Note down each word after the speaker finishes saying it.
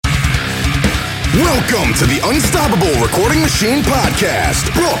Welcome to the Unstoppable Recording Machine Podcast,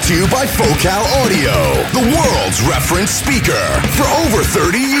 brought to you by Focal Audio, the world's reference speaker. For over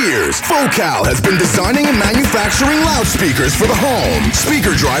 30 years, Focal has been designing and manufacturing loudspeakers for the home,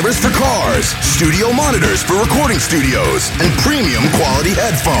 speaker drivers for cars, studio monitors for recording studios, and premium quality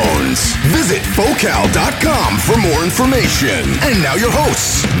headphones. Visit Focal.com for more information. And now your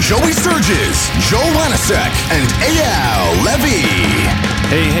hosts, Joey Sturgis, Joe Wanasek, and Eyal Levy.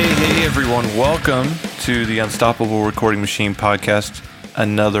 Hey, everyone. Welcome to the Unstoppable Recording Machine Podcast.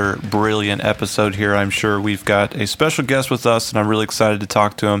 Another brilliant episode here. I'm sure we've got a special guest with us, and I'm really excited to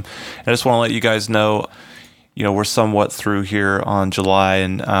talk to him. I just want to let you guys know, we're somewhat through here on July,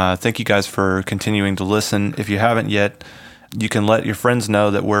 and thank you guys for continuing to listen. If you haven't yet, you can let your friends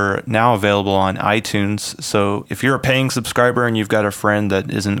know that we're now available on iTunes. So if you're a paying subscriber and you've got a friend that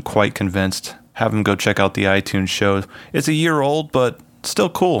isn't quite convinced, have them go check out the iTunes show. It's a year old, but still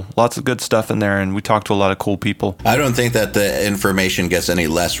cool. Lots of good stuff in there, and we talk to a lot of cool people. I don't think that the information gets any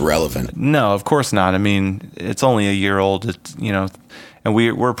less relevant. No, of course not. I mean, it's only a year old. It's, and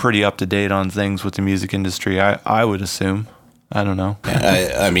we're pretty up to date on things with the music industry. I would assume. I don't know.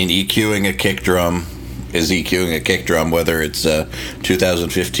 I mean, EQing a kick drum is EQing a kick drum, whether it's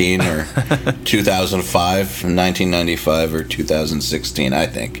 2015 or 2005, 1995, or 2016, I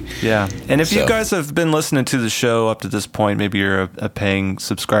think. Yeah. And if you guys have been listening to the show up to this point, maybe you're a paying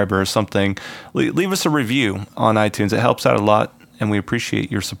subscriber or something, leave us a review on iTunes. It helps out a lot, and we appreciate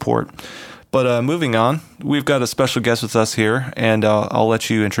your support. But moving on, we've got a special guest with us here, and I'll let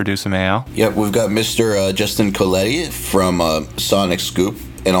you introduce him, Al. Yep, we've got Mr. Justin Coletti from Sonic Scoop,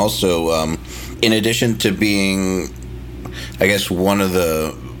 and also in addition to being, I guess, one of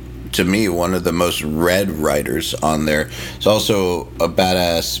the most read writers on there, he's also a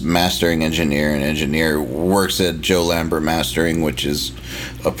badass mastering engineer, works at Joe Lambert Mastering, which is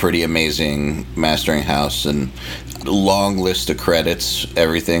a pretty amazing mastering house, and long list of credits,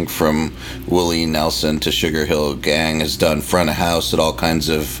 everything from Willie Nelson to Sugar Hill Gang, has done front of house at all kinds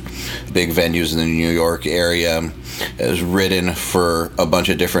of big venues in the New York area, has written for a bunch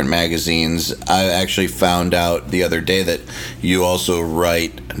of different magazines. I actually found out the other day that you also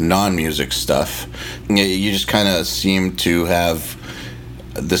write non-music stuff. You just kind of seem to have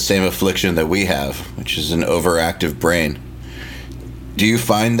the same affliction that we have, which is an overactive brain. Do you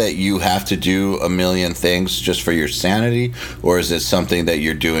find that you have to do a million things just for your sanity, or is it something that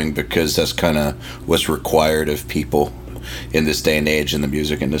you're doing because that's kind of what's required of people in this day and age in the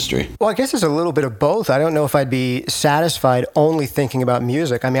music industry? Well, I guess it's a little bit of both. I don't know if I'd be satisfied only thinking about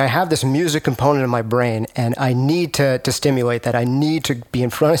music. I mean, I have this music component in my brain, and I need to stimulate that. I need to be in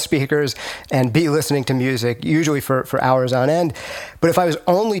front of speakers and be listening to music, usually for hours on end. But if I was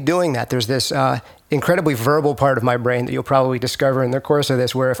only doing that, there's this incredibly verbal part of my brain that you'll probably discover in the course of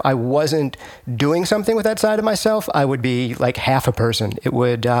this, where if I wasn't doing something with that side of myself, I would be like half a person. It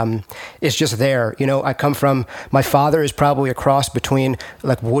would, it's just there. I come from, my father is probably a cross between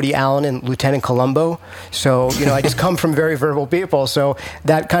like Woody Allen and Lieutenant Columbo. So, I just come from very verbal people. So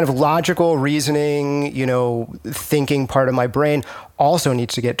that kind of logical reasoning, thinking part of my brain also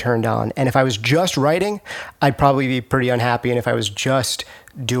needs to get turned on. And if I was just writing, I'd probably be pretty unhappy. And if I was just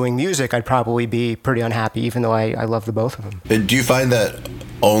doing music, I'd probably be pretty unhappy, even though I love the both of them. Do you find that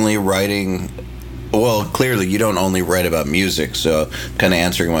only writing, well, clearly you don't only write about music, so kind of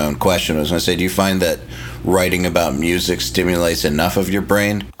answering my own question, I was going to say, do you find that writing about music stimulates enough of your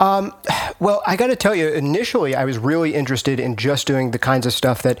brain? Well, I got to tell you, initially I was really interested in just doing the kinds of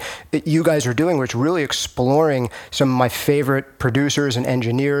stuff that you guys are doing, which really exploring some of my favorite producers and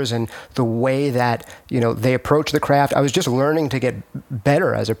engineers and the way that, they approach the craft. I was just learning to get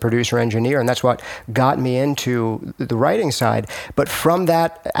better as a producer engineer, and that's what got me into the writing side. But from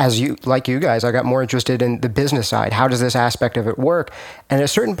that, like you guys, I got more interested in the business side. How does this aspect of it work? And at a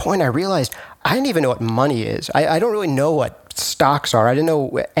certain point, I realized I didn't even know what money is. I don't really know what stocks are. I didn't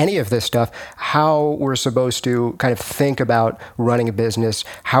know any of this stuff, how we're supposed to kind of think about running a business,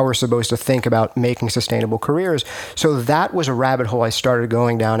 how we're supposed to think about making sustainable careers. So that was a rabbit hole I started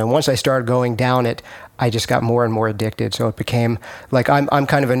going down. And once I started going down it, I just got more and more addicted. So it became like I'm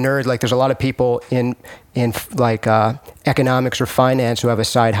kind of a nerd. Like there's a lot of people in like economics or finance who have a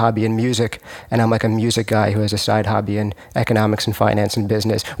side hobby in music, and I'm like a music guy who has a side hobby in economics and finance and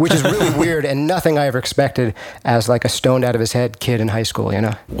business, which is really weird and nothing I ever expected as like a stoned out of his head kid in high school,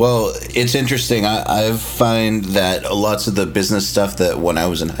 Well, it's interesting. I find that lots of the business stuff that when I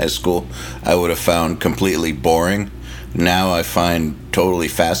was in high school I would have found completely boring, now I find totally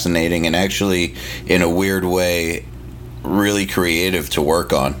fascinating, and actually in a weird way really creative to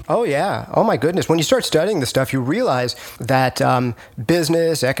work on. Oh, yeah. Oh, my goodness. When you start studying this stuff, you realize that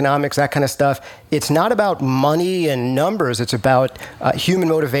business, economics, that kind of stuff, it's not about money and numbers. It's about human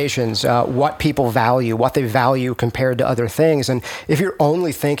motivations, what people value, what they value compared to other things. And if you're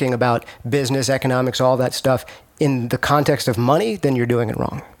only thinking about business, economics, all that stuff in the context of money, then you're doing it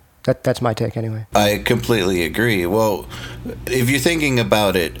wrong. That's my take anyway. I completely agree. Well, if you're thinking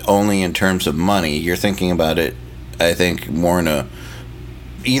about it only in terms of money, you're thinking about it, I think, more in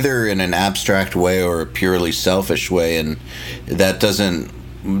either in an abstract way or a purely selfish way, and that doesn't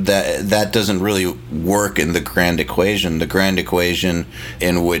really work in the grand equation. The grand equation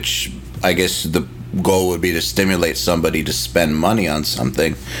in which I guess the goal would be to stimulate somebody to spend money on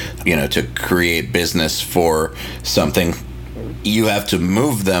something, to create business for something. You have to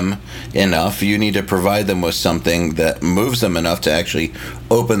move them enough. You need to provide them with something that moves them enough to actually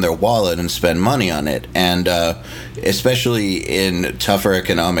open their wallet and spend money on it. And especially in tougher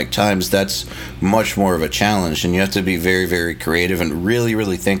economic times, that's much more of a challenge. And you have to be very, very creative and really,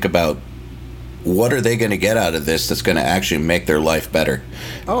 really think about what are they going to get out of this that's going to actually make their life better.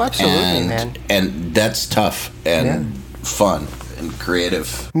 Oh, absolutely, man. And that's tough and fun and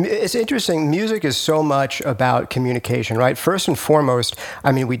creative. It's interesting. Music is so much about communication, right? First and foremost,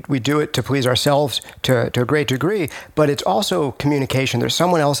 I mean, we do it to please ourselves to a great degree, but it's also communication. There's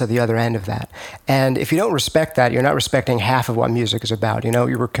someone else at the other end of that. And if you don't respect that, you're not respecting half of what music is about.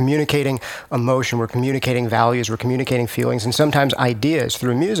 We're communicating emotion, we're communicating values, we're communicating feelings, and sometimes ideas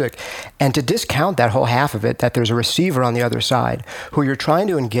through music. And to discount that whole half of it, that there's a receiver on the other side who you're trying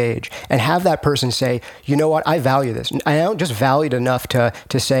to engage, and have that person say, you know what, I value this. I don't just value enough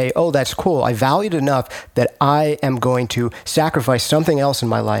to say, oh, that's cool. I valued enough that I am going to sacrifice something else in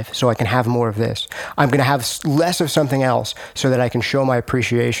my life so I can have more of this. I'm going to have less of something else so that I can show my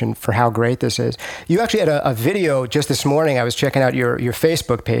appreciation for how great this is. You actually had a video just this morning. I was checking out your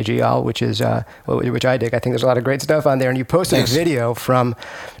Facebook page, Eyal, which I dig. I think there's a lot of great stuff on there. And you posted a video from,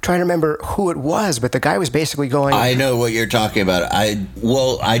 trying to remember who it was, but the guy was basically going... I know what you're talking about.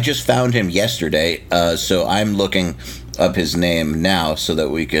 I just found him yesterday, so I'm looking up his name now so that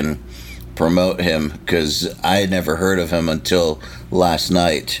we can promote him, because I had never heard of him until last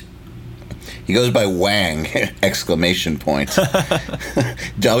night. He goes by Whang! Exclamation point.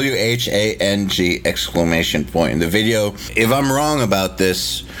 W-H-A-N-G! Exclamation point. The video, if I'm wrong about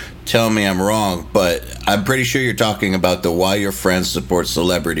this, tell me I'm wrong, but I'm pretty sure you're talking about the Why Your Friends Support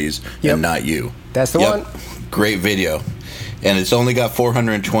Celebrities and Not You. That's the one. Great video. And it's only got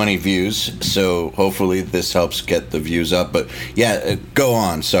 420 views, so hopefully this helps get the views up. But yeah, go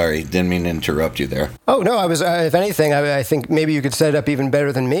on. Sorry, didn't mean to interrupt you there. Oh, no, I was, if anything, I think maybe you could set it up even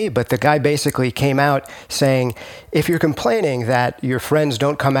better than me. But the guy basically came out saying, if you're complaining that your friends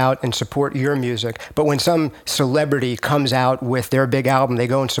don't come out and support your music, but when some celebrity comes out with their big album, they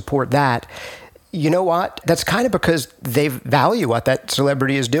go and support that, you know what? That's kind of because they value what that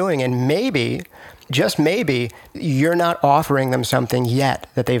celebrity is doing. And maybe, just maybe, you're not offering them something yet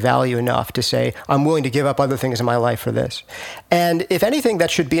that they value enough to say, I'm willing to give up other things in my life for this. And if anything, that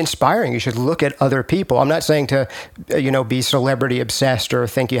should be inspiring. You should look at other people. I'm not saying to, be celebrity obsessed or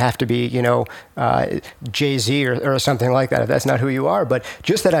think you have to be, Jay-Z or something like that, if that's not who you are. But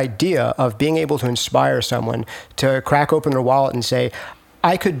just that idea of being able to inspire someone to crack open their wallet and say,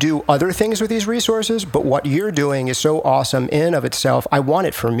 I could do other things with these resources, but what you're doing is so awesome in and of itself. I want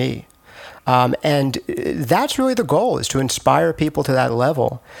it for me. And that's really the goal, is to inspire people to that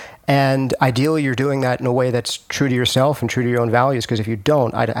level. And ideally, you're doing that in a way that's true to yourself and true to your own values, because if you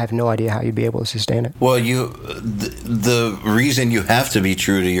don't, I have no idea how you'd be able to sustain it. Well, the reason you have to be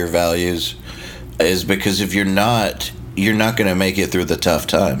true to your values is because if you're not going to make it through the tough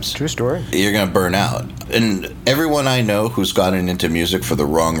times. True story. You're going to burn out. And everyone I know who's gotten into music for the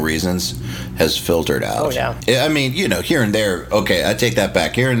wrong reasons has filtered out. Oh, yeah. I mean, here and there, okay, I take that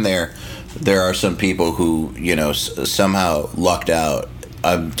back. Here and there are some people who, somehow lucked out.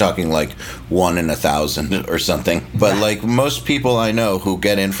 I'm talking like 1 in 1,000 or something. But like most people I know who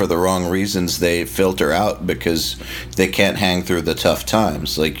get in for the wrong reasons, they filter out because they can't hang through the tough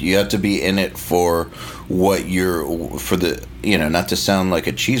times. Like, you have to be in it for what not to sound like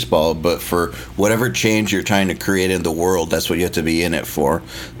a cheeseball, but for whatever change you're trying to create in the world, that's what you have to be in it for.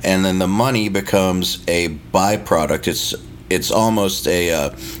 And then the money becomes a byproduct. It's almost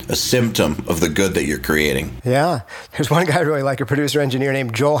a symptom of the good that you're creating. Yeah. There's one guy I really like, a producer-engineer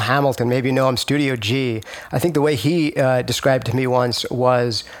named Joel Hamilton. Maybe you know him, Studio G. I think the way he described to me once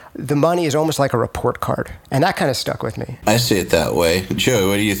was, the money is almost like a report card. And that kind of stuck with me. I see it that way. Joe,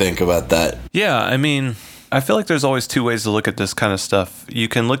 what do you think about that? Yeah, I mean, I feel like there's always two ways to look at this kind of stuff. You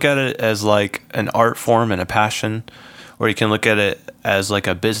can look at it as like an art form and a passion, or you can look at it as like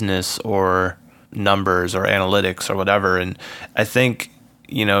a business or numbers or analytics or whatever. And I think,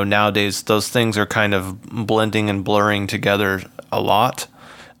 nowadays those things are kind of blending and blurring together a lot.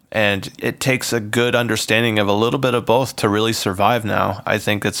 And it takes a good understanding of a little bit of both to really survive now. I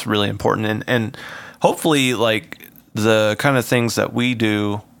think it's really important. And hopefully, like, the kind of things that we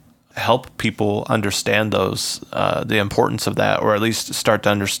do help people understand those, the importance of that, or at least start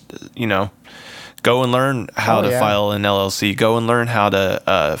to go and learn how to file an LLC, go and learn how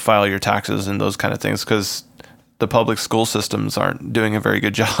to file your taxes and those kind of things, because the public school systems aren't doing a very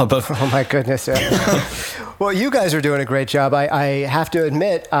good job of. Oh my goodness. Yeah. Well, you guys are doing a great job. I have to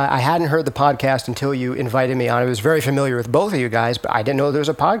admit, I hadn't heard the podcast until you invited me on. I was very familiar with both of you guys, but I didn't know there was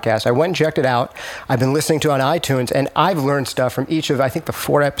a podcast. I went and checked it out. I've been listening to it on iTunes, and I've learned stuff from each of, I think, the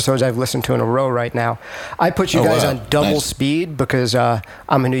 4 episodes I've listened to in a row right now. I put you guys on double speed because I'm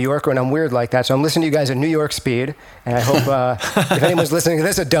a New Yorker and I'm weird like that. So I'm listening to you guys at New York speed, and I hope if anyone's listening to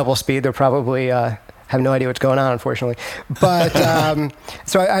this at double speed, they're probably have no idea what's going on, unfortunately. But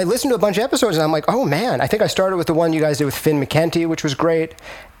so I listened to a bunch of episodes, and I'm like, oh man, I think I started with the one you guys did with Finn McKenty, which was great.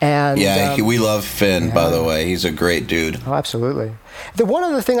 And we love Finn, by the way. He's a great dude. Oh, absolutely. The one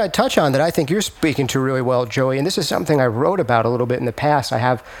other thing I'd touch on that I think you're speaking to really well, Joey, and this is something I wrote about a little bit in the past. I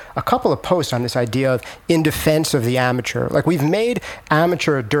have a couple of posts on this idea of in defense of the amateur. Like, we've made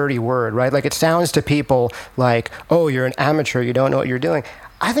amateur a dirty word, right? Like, it sounds to people like, oh, you're an amateur, you don't know what you're doing.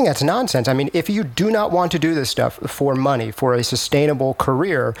 I think that's nonsense. I mean, if you do not want to do this stuff for money, for a sustainable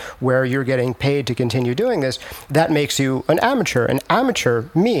career where you're getting paid to continue doing this, that makes you an amateur. An amateur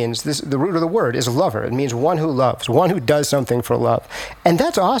means, the root of the word is lover. It means one who loves, one who does something for love. And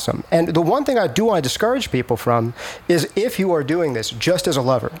that's awesome. And the one thing I do want to discourage people from is, if you are doing this just as a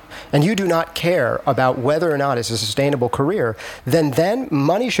lover and you do not care about whether or not it's a sustainable career, then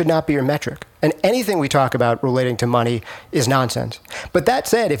money should not be your metric. And anything we talk about relating to money is nonsense. But that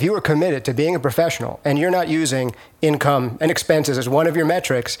said, if you are committed to being a professional and you're not using income and expenses as one of your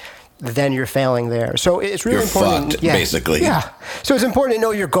metrics, then you're failing there. So it's really important. You're fucked, basically. Yeah. So it's important to know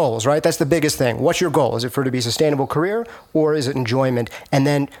your goals, right? That's the biggest thing. What's your goal? Is it for it to be a sustainable career, or is it enjoyment? And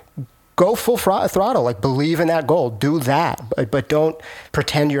then go full throttle. Like, believe in that goal. Do that, but don't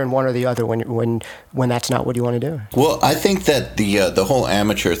pretend you're in one or the other when that's not what you want to do. Well, I think that the whole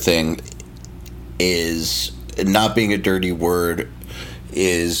amateur thing is not being a dirty word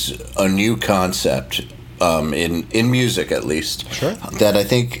is a new concept in music, at least. Sure. That I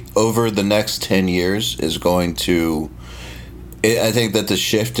think over the next 10 years is going to. I think that the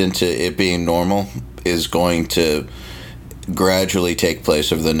shift into it being normal is going to gradually take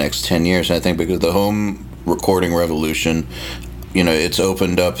place over the next 10 years. And I think because the home recording revolution, it's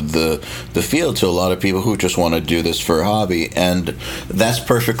opened up the field to a lot of people who just want to do this for a hobby, and that's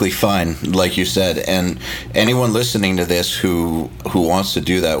perfectly fine, like you said. And anyone listening to this who wants to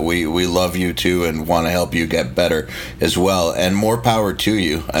do that, we love you too and want to help you get better as well. And more power to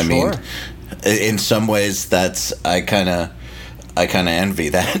you. I mean, in some ways, I kind of envy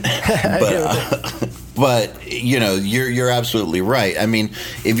that. But you're absolutely right. I mean,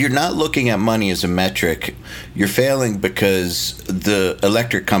 if you're not looking at money as a metric, you're failing because the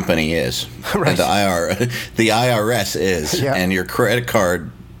electric company is, right. And the IRS is, yeah. And your credit card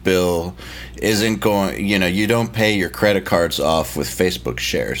bill isn't going. You don't pay your credit cards off with Facebook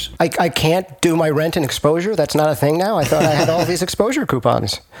shares. I can't do my rent and exposure. That's not a thing now. I thought I had all these exposure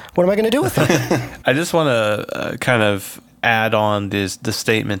coupons. What am I going to do with them? I just want to kind of add on the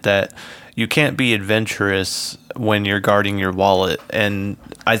statement that you can't be adventurous when you're guarding your wallet. And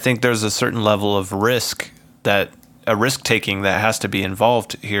I think there's a certain level of risk taking that has to be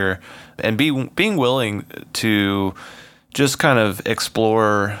involved here, and being willing to just kind of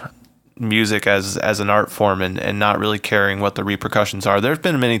explore music as an art form and not really caring what the repercussions are. There's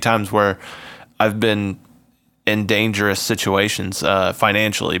been many times where I've been in dangerous situations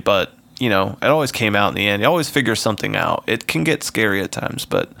financially, but it always came out in the end. You always figure something out. It can get scary at times,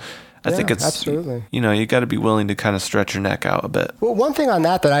 but I think it's absolutely. You got to be willing to kind of stretch your neck out a bit. Well, one thing on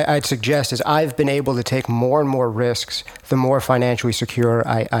that I'd suggest is I've been able to take more and more risks the more financially secure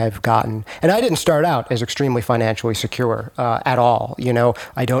I've gotten. And I didn't start out as extremely financially secure at all.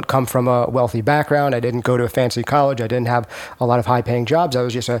 I don't come from a wealthy background. I didn't go to a fancy college. I didn't have a lot of high-paying jobs. I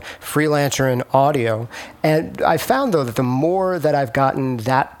was just a freelancer in audio. And I found, though, that the more that I've gotten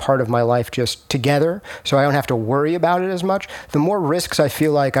that part of my life just together, so I don't have to worry about it as much, the more risks I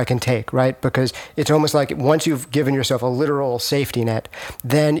feel like I can take take, right? Because it's almost like once you've given yourself a literal safety net,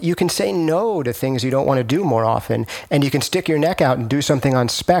 then you can say no to things you don't want to do more often, and you can stick your neck out and do something on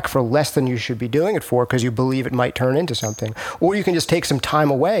spec for less than you should be doing it for because you believe it might turn into something. Or you can just take some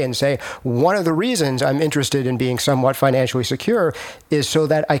time away and say, one of the reasons I'm interested in being somewhat financially secure is so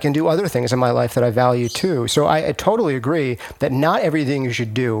that I can do other things in my life that I value too. So I totally agree that not everything you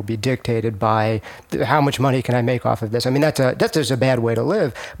should do be dictated by how much money can I make off of this. I mean, that's just a bad way to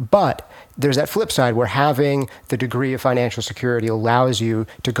live. But there's that flip side where having the degree of financial security allows you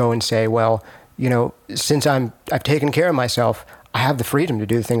to go and say, well, since I've taken care of myself, I have the freedom to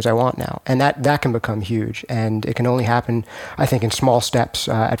do the things I want now. And that can become huge. And it can only happen, I think, in small steps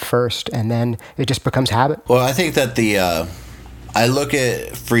at first. And then it just becomes habit. Well, I think that I look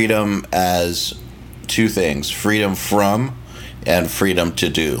at freedom as two things: freedom from and freedom to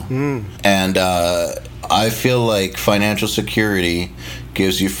do. And I feel like financial security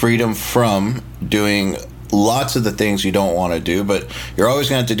gives you freedom from doing lots of the things you don't want to do, but you're always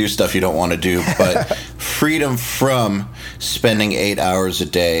going to have to do stuff you don't want to do. But freedom from spending 8 hours a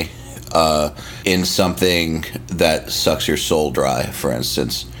day in something that sucks your soul dry, for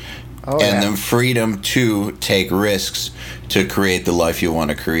instance. Then freedom to take risks to create the life you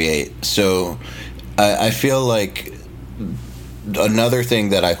want to create. So I feel like another thing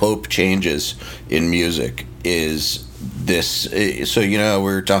that I hope changes in music is this. So, we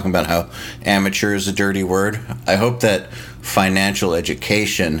were talking about how amateur is a dirty word. I hope that financial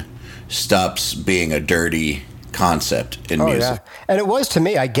education stops being a dirty concept in music. Yeah. And it was to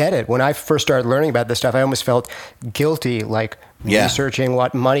me, I get it. When I first started learning about this stuff, I almost felt guilty, like researching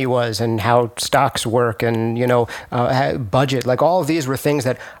what money was and how stocks work and, budget. Like all of these were things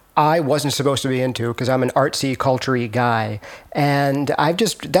that I wasn't supposed to be into because I'm an artsy, culture-y guy. And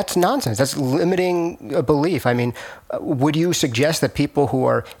that's nonsense. That's limiting a belief. I mean, would you suggest that people who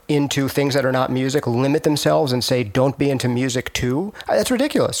are into things that are not music limit themselves and say, don't be into music too? That's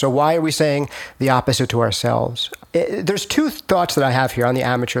ridiculous. So why are we saying the opposite to ourselves? There's two thoughts that I have here on the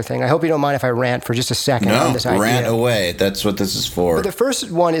amateur thing. I hope you don't mind if I rant for just a second on this idea. No, rant away. That's what this is for. But the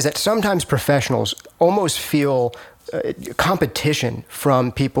first one is that sometimes professionals almost feel competition from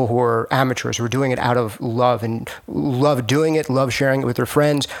people who are amateurs, who are doing it out of love and love doing it, love sharing it with their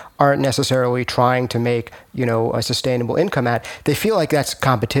friends, aren't necessarily trying to make, a sustainable income at. They feel like that's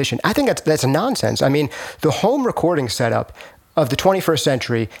competition. I think that's nonsense. I mean, the home recording setup of the 21st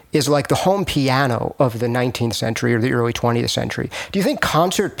century is like the home piano of the 19th century or the early 20th century. Do you think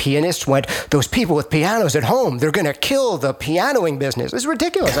concert pianists went, those people with pianos at home, they're going to kill the pianoing business? It's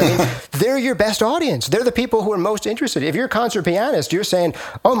ridiculous. I mean, they're your best audience. They're the people who are most interested. If you're a concert pianist, you're saying,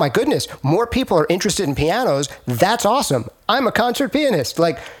 oh my goodness, more people are interested in pianos. That's awesome. I'm a concert pianist.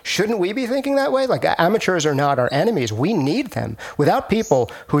 Like, shouldn't we be thinking that way? Like, amateurs are not our enemies. We need them. Without people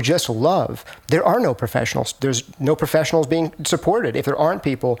who just love, there are no professionals. There's no professionals being supported if there aren't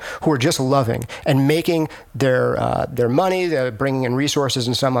people who are just loving and making their money, bringing in resources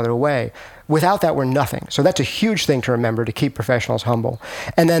in some other way. Without that, we're nothing. So that's a huge thing to remember, to keep professionals humble.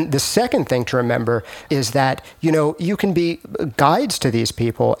 And then the second thing to remember is that, you can be guides to these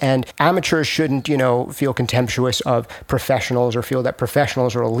people, and amateurs shouldn't, feel contemptuous of professionals or feel that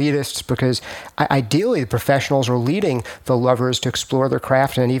professionals are elitists, because ideally the professionals are leading the lovers to explore their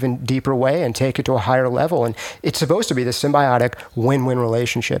craft in an even deeper way and take it to a higher level. And it's supposed to be this symbiotic win-win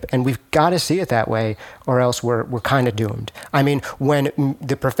relationship. And we've got to see it that way, or else we're kind of doomed. I mean, when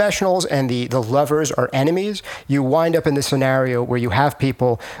the professionals and the lovers are enemies, you wind up in the scenario where you have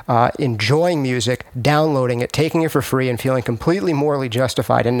people enjoying music, downloading it, taking it for free, and feeling completely morally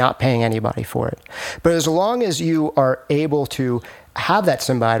justified and not paying anybody for it. But as long as you are able to have that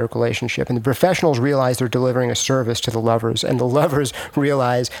symbiotic relationship, and the professionals realize they're delivering a service to the lovers, and the lovers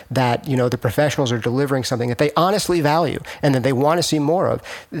realize that the professionals are delivering something that they honestly value and that they want to see more of,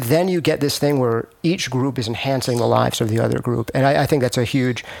 then you get this thing where each group is enhancing the lives of the other group. And I think that's a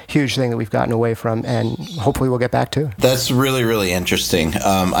huge thing that we've gotten away from, and hopefully we'll get back to. That's really, really interesting.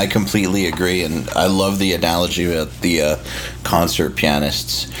 I completely agree, and I love the analogy with the concert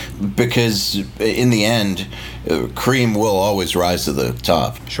pianists, because in the end, cream will always rise to the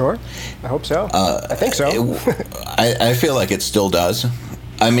top. Sure. I hope so. I think so. I feel like it still does.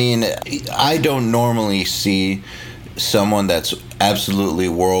 I mean, I don't normally see someone that's absolutely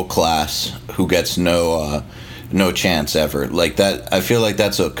world class who gets no chance ever. Like that, I feel like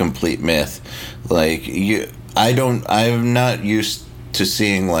that's a complete myth. Like I'm not used to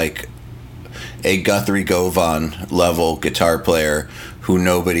seeing like a Guthrie Govan level guitar player who who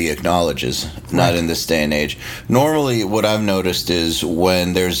nobody acknowledges, not in this day and age. Normally, what I've noticed is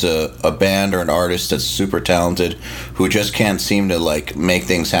when there's a band or an artist that's super talented who just can't seem to like make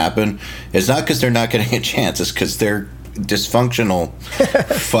things happen, it's not because they're not getting a chance, it's because they're dysfunctional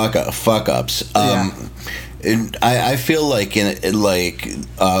fuck ups. And I feel like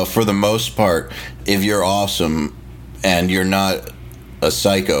for the most part, if you're awesome and you're not a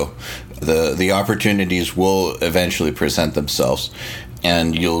psycho, the opportunities will eventually present themselves,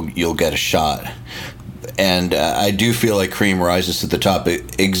 and you'll get a shot. And I do feel like Cream rises to the top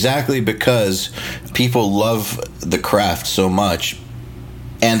exactly because people love the craft so much,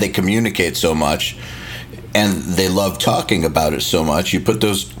 and they communicate so much, and they love talking about it so much. You put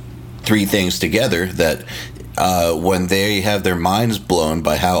those three things together that when they have their minds blown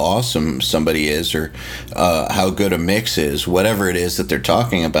by how awesome somebody is, or how good a mix is, whatever it is that they're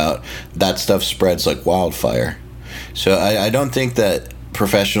talking about, that stuff spreads like wildfire. So I don't think that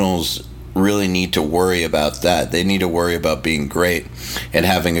professionals really need to worry about that. They need to worry about being great and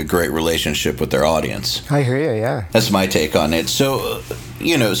having a great relationship with their audience. I hear you, yeah. That's my take on it. So,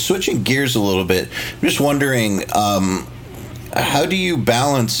 switching gears a little bit, I'm just wondering, how do you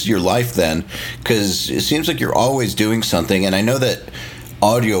balance your life then? Because it seems like you're always doing something, and I know that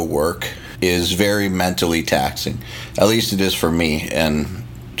audio work is very mentally taxing. At least it is for me and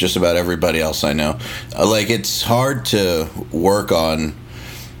just about everybody else I know. It's hard to work on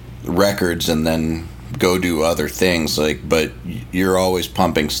records and then go do other things, but you're always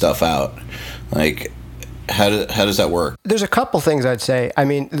pumping stuff out. How does that work? There's a couple things I'd say. I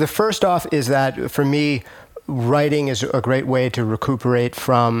mean, the first off is that for me, writing is a great way to recuperate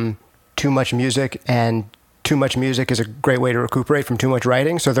from too much music, and too much music is a great way to recuperate from too much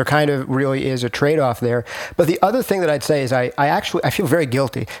writing. So there kind of really is a trade-off there. But the other thing that I'd say is I feel very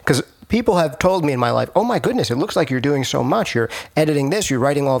guilty, because people have told me in my life, oh my goodness, it looks like you're doing so much. You're editing this, you're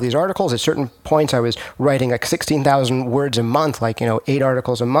writing all these articles. At certain points, I was writing 16,000 words a month, 8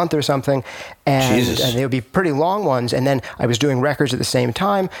 articles a month or something. And they would be pretty long ones. And then I was doing records at the same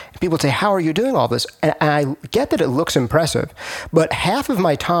time. And people would say, how are you doing all this? And I get that it looks impressive. But half of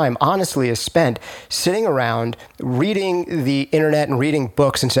my time, honestly, is spent sitting around reading the internet and reading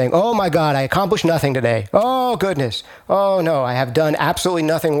books and saying, oh my God, I accomplished nothing today. Oh goodness. Oh no, I have done absolutely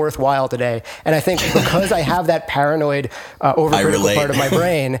nothing worthwhile today. And I think because I have that paranoid, overcritical part of my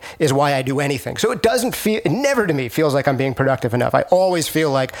brain is why I do anything. So it never to me feels like I'm being productive enough. I always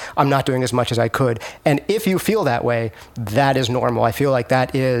feel like I'm not doing as much as I could. And if you feel that way, that is normal. I feel like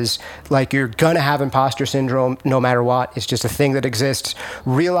that is you're going to have imposter syndrome no matter what. It's just a thing that exists.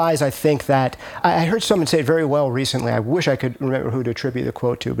 Realize, I think that, I heard someone say it very well recently. I wish I could remember who to attribute the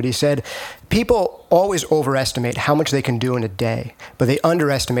quote to, but he said, people always overestimate how much they can do in a day, but they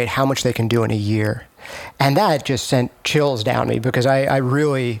underestimate how much they can do in a year. And that just sent chills down me, because I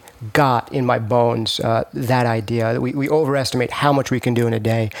really got in my bones that idea that we overestimate how much we can do in a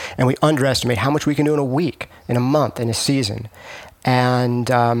day, and we underestimate how much we can do in a week, in a month, in a season. And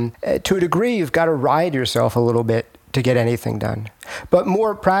to a degree, you've got to ride yourself a little bit to get anything done. But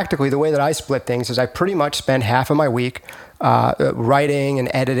more practically, the way that I split things is I pretty much spend half of my week writing and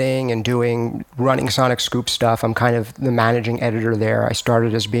editing and running Sonic Scoop stuff. I'm kind of the managing editor there. I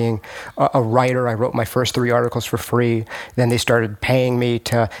started as being a writer. I wrote my first 3 articles for free. Then they started paying me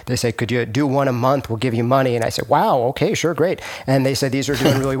they said, could you do 1 a month? We'll give you money. And I said, wow, okay, sure, great. And they said, these are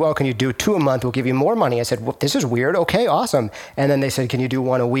doing really well. Can you do 2 a month? We'll give you more money. I said, well, this is weird. Okay, awesome. And then they said, can you do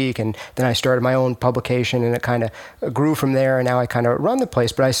 1 a week? And then I started my own publication, and it kind of grew from there. And now I kind of run the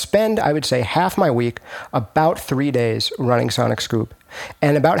place. But I spend, I would say, half my week, about 3 days running Sonic Scoop,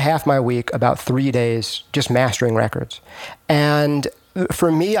 and about half my week, about 3 days, just mastering records. And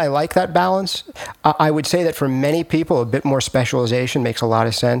for me, I like that balance. I would say that for many people, a bit more specialization makes a lot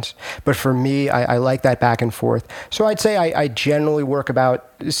of sense. But for me, I like that back and forth. So I'd say I generally work about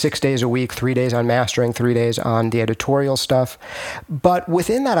 6 days a week, 3 days on mastering, 3 days on the editorial stuff. But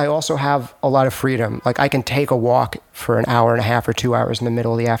within that, I also have a lot of freedom. I can take a walk for an hour and a half or 2 hours in the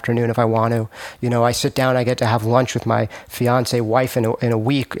middle of the afternoon if I want to. I sit down, I get to have lunch with my fiance wife in a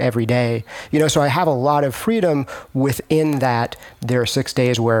week every day. So I have a lot of freedom within that. There are 6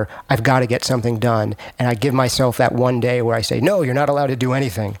 days where I've got to get something done. And I give myself that one day where I say, no, you're not allowed to do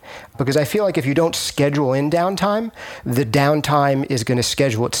anything. Because I feel like if you don't schedule in downtime, the downtime is going to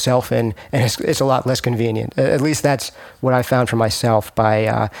schedule itself in, and it's a lot less convenient. At least that's what I found for myself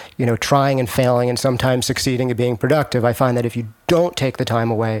by trying and failing and sometimes succeeding at being productive. I find that if you don't take the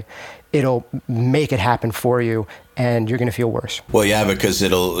time away, it'll make it happen for you, and you're going to feel worse. Well, yeah, because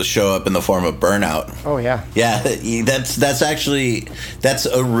it'll show up in the form of burnout. Oh, yeah. Yeah, that's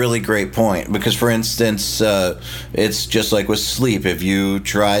a really great point, because, for instance, it's just like with sleep. If you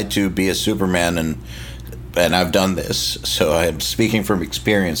try to be a Superman, and I've done this, so I'm speaking from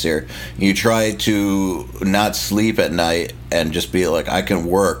experience here, you try to not sleep at night and just be like, I can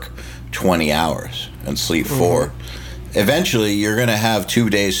work 20 hours and sleep 4. Eventually, you're going to have 2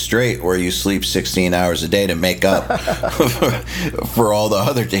 days straight where you sleep 16 hours a day to make up for all the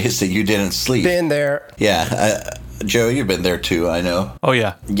other days that you didn't sleep. Been there. Yeah. Joe, you've been there too, I know. Oh,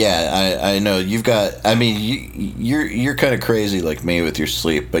 yeah. Yeah, I know. You've got, I mean, you're kind of crazy like me with your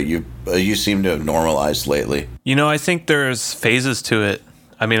sleep, but you seem to have normalized lately. You know, I think there's phases to it.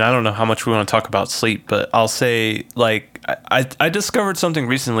 I mean, I don't know how much we want to talk about sleep, but I'll say, like, I discovered something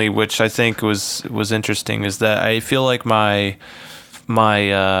recently which I think was interesting, is that I feel like my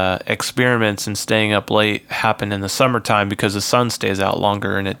experiments in staying up late happen in the summertime because the sun stays out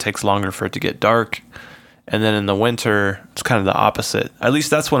longer and it takes longer for it to get dark. And then in the winter, it's kind of the opposite. At least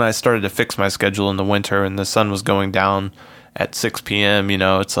that's when I started to fix my schedule in the winter, and the sun was going down at 6 p.m. You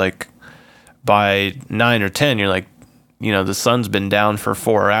know, it's like by 9 or 10, you're like, you know, the sun's been down for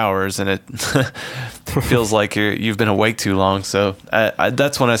 4 hours, and it feels like you've been awake too long. So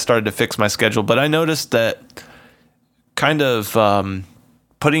that's when I started to fix my schedule. But I noticed that kind of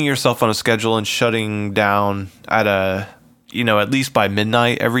putting yourself on a schedule and shutting down at least by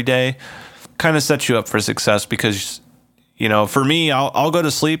midnight every day kind of sets you up for success, because, you know, for me, I'll go to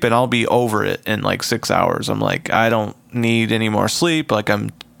sleep and I'll be over it in like 6 hours. I'm like, I don't need any more sleep. Like,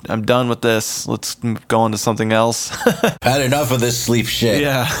 I'm done with this. Let's go on to something else. Had enough of this sleep shit.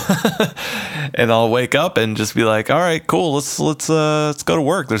 Yeah. And I'll wake up and just be like, all right, cool. Let's go to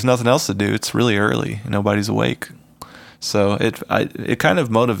work. There's nothing else to do. It's really early. Nobody's awake. So it kind of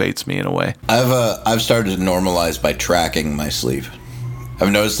motivates me in a way. I've started to normalize by tracking my sleep.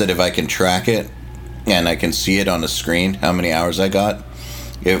 I've noticed that if I can track it and I can see it on the screen, how many hours I got,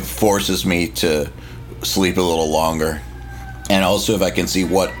 it forces me to sleep a little longer. And also, if I can see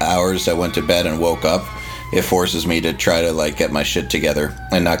what hours I went to bed and woke up, it forces me to try to like get my shit together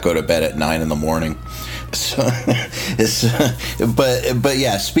and not go to bed at 9 a.m. So, but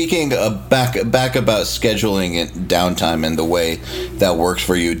yeah. Speaking back about scheduling and downtime and the way that works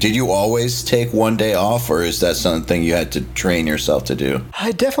for you, did you always take one day off, or is that something you had to train yourself to do?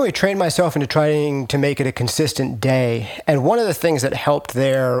 I definitely trained myself into trying to make it a consistent day, and one of the things that helped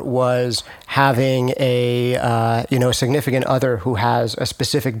there was having a significant other who has a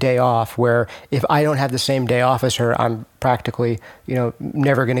specific day off. Where if I don't have the same day off as her, I'm practically,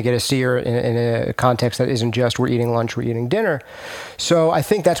 never going to get to see her in a context that isn't just we're eating lunch, we're eating dinner. So I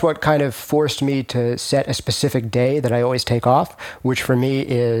think that's what kind of forced me to set a specific day that I always take off, which for me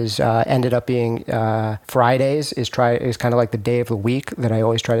is ended up being Fridays is kind of like the day of the week that I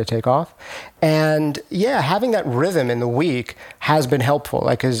always try to take off. And yeah, having that rhythm in the week has been helpful,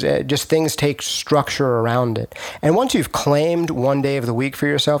 because just things take structure around it. And once you've claimed one day of the week for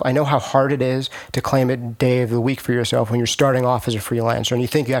yourself, I know how hard it is to claim a day of the week for yourself when you're starting off as a freelancer and you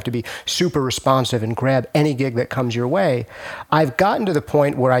think you have to be super responsive and grab any gig that comes your way. I've gotten to the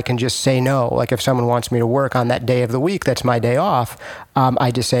point where I can just say no. Like if someone wants me to work on that day of the week, that's my day off,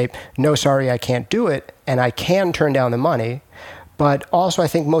 I just say, no, sorry, I can't do it. And I can turn down the money. But also, I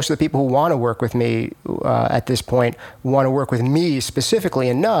think most of the people who want to work with me at this point want to work with me specifically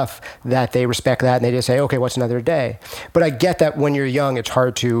enough that they respect that and they just say, okay, what's another day? But I get that when you're young, it's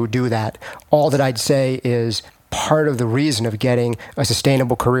hard to do that. All that I'd say is part of the reason of getting a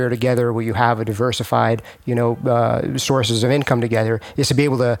sustainable career together where you have a diversified, sources of income together is to be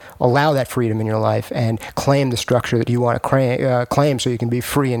able to allow that freedom in your life and claim the structure that you want to claim so you can be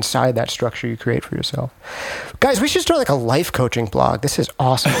free inside that structure you create for yourself. Guys, we should start like a life coaching blog. This is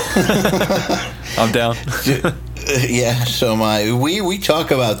awesome. I'm down. Yeah, so am I. We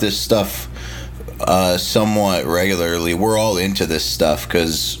talk about this stuff somewhat regularly. We're all into this stuff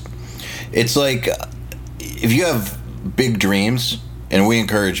because it's like, if you have big dreams, and we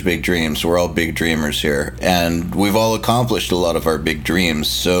encourage big dreams, we're all big dreamers here, and we've all accomplished a lot of our big dreams,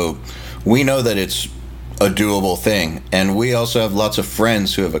 so we know that it's a doable thing. And we also have lots of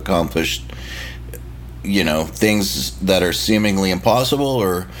friends who have accomplished, things that are seemingly impossible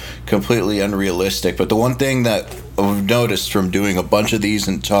or completely unrealistic. But the one thing that I've noticed from doing a bunch of these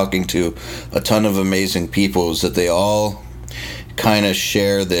and talking to a ton of amazing people is that they all kind of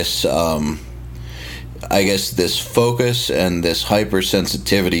share this this focus and this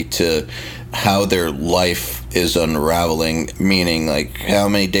hypersensitivity to how their life is unraveling, meaning like how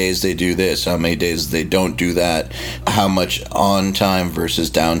many days they do this, how many days they don't do that, how much on time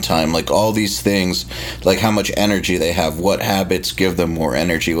versus downtime, like all these things, like how much energy they have, what habits give them more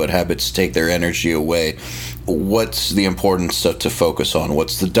energy, what habits take their energy away, what's the important stuff to focus on,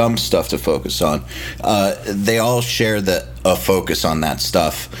 what's the dumb stuff to focus on. They all share a focus on that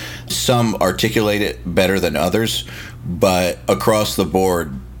stuff. Some articulate it better than others, but across the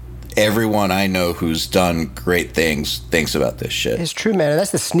board, everyone I know who's done great things thinks about this shit. It's true, man. And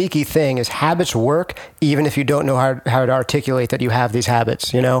that's the sneaky thing, is habits work even if you don't know how to articulate that you have these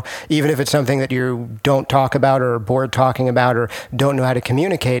habits, you know? Even if it's something that you don't talk about or are bored talking about or don't know how to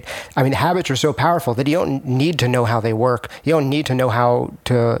communicate. I mean, habits are so powerful that you don't need to know how they work. You don't need to know how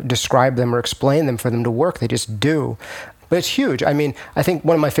to describe them or explain them for them to work. They just do. But it's huge. I mean, I think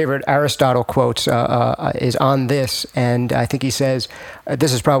one of my favorite Aristotle quotes is on this, and I think he says,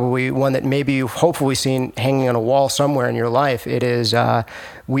 this is probably one that maybe you've hopefully seen hanging on a wall somewhere in your life. It is,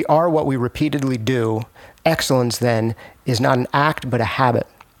 we are what we repeatedly do. Excellence, then, is not an act, but a habit.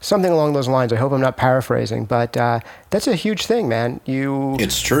 Something along those lines. I hope I'm not paraphrasing, but that's a huge thing, man.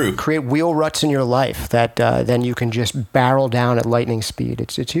 It's true. Create wheel ruts in your life that then you can just barrel down at lightning speed.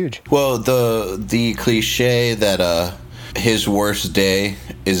 It's huge. Well, the cliche that his worst day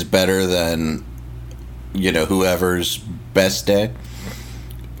is better than, you know, whoever's best day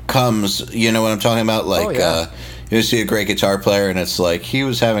comes, you know what I'm talking about? Like, you see a great guitar player and it's like, he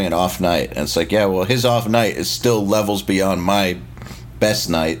was having an off night. And it's like, yeah, well, his off night is still levels beyond my best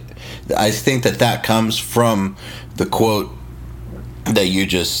night. I think that comes from the quote that you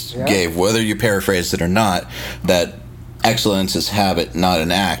just gave, whether you paraphrased it or not, that excellence is habit, not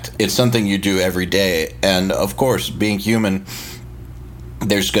an act. It's something you do every day. And of course, being human,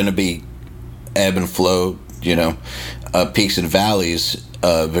 there's going to be ebb and flow, you know, peaks and valleys,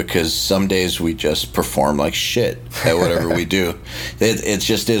 because some days we just perform like shit at whatever we do. It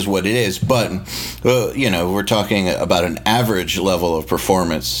just is what it is. But, you know, we're talking about an average level of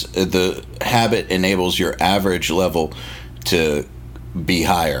performance. The habit enables your average level to be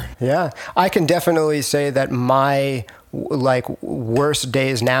higher. Yeah, I can definitely say that my worst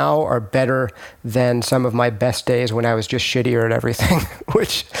days now are better than some of my best days when I was just shittier at everything,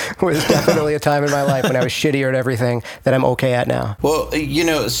 which was definitely a time in my life when I was shittier at everything that I'm okay at now. Well, you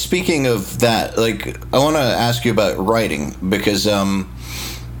know, speaking of that, like, I want to ask you about writing, because,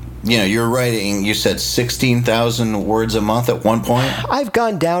 you know, you're writing, you said 16,000 words a month at one point? I've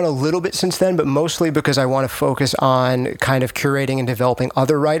gone down a little bit since then, but mostly because I want to focus on kind of curating and developing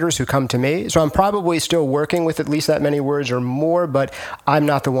other writers who come to me. So I'm probably still working with at least that many words or more, but I'm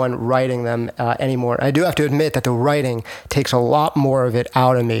not the one writing them anymore. I do have to admit that the writing takes a lot more of it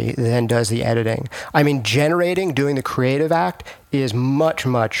out of me than does the editing. I mean, doing the creative act is much,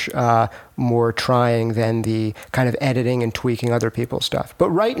 much more trying than the kind of editing and tweaking other people's stuff. But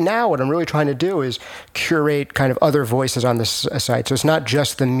right now, what I'm really trying to do is curate kind of other voices on this site. So it's not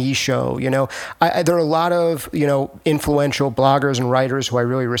just the me show, you know. There are a lot of, you know, influential bloggers and writers who I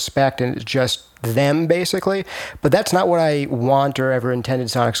really respect, and it's just them, basically. But that's not what I want or ever intended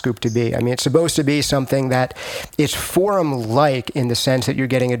Sonic Scoop to be. I mean, it's supposed to be something that is forum-like in the sense that you're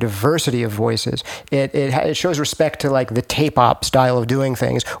getting a diversity of voices. It shows respect to, like, the tape-op style of doing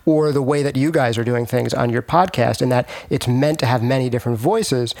things, or the way that you guys are doing things on your podcast, in that it's meant to have many different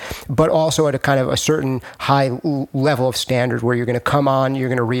voices, but also at a kind of a certain high level of standard where you're going to come on, you're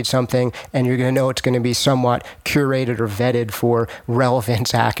going to read something, and you're going to know it's going to be somewhat curated or vetted for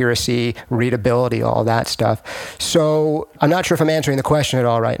relevance, accuracy, readability, all that stuff. So I'm not sure if I'm answering the question at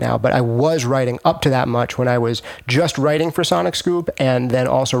all right now, but I was writing up to that much when I was just writing for Sonic Scoop, and then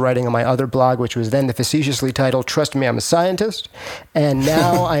also writing on my other blog, which was then the facetiously titled Trust Me, I'm a Scientist. And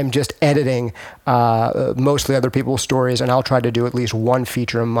now I'm just editing mostly other people's stories, and I'll try to do at least one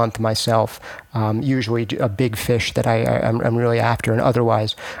feature a month myself, usually a big fish that I'm really after, and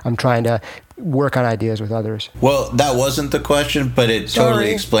otherwise I'm trying to work on ideas with others. Well, that wasn't the question, but it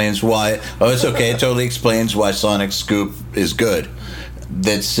totally explains why. Oh, it's okay. It totally explains why Sonic Scoop is good.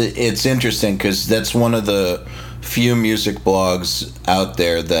 It's interesting because that's one of the few music blogs out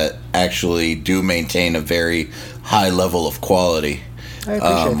there that actually do maintain a very high level of quality. I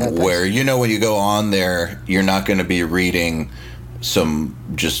appreciate that. Where, you know, when you go on there, you're not going to be reading some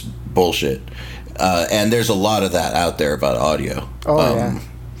just bullshit. And there's a lot of that out there about audio. Oh, yeah.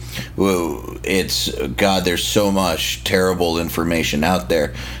 Well, there's so much terrible information out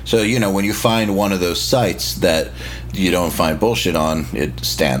there. So, you know, when you find one of those sites that you don't find bullshit on, it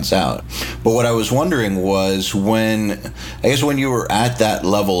stands out. But what I was wondering was when you were at that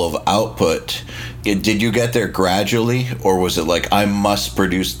level of output, Did you get there gradually, or was it like, I must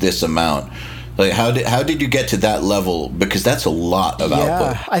produce this amount? Like, how did you get to that level? Because that's a lot of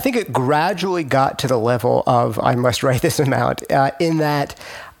output. I think it gradually got to the level of I must write this amount. In that,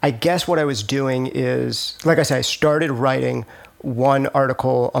 I guess what I was doing is, like I said, I started writing one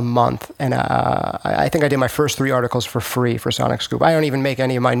article a month, and I think I did my first 3 articles for free for Sonic Scoop. I don't even make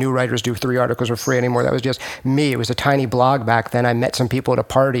any of my new writers do 3 articles for free anymore. That was just me. It was a tiny blog back then. I met some people at a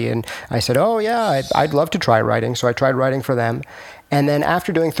party, and I said, oh yeah, I'd love to try writing. So I tried writing for them. And then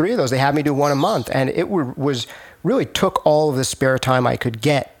after doing 3 of those, they had me do 1 a month, and it was really took all of the spare time I could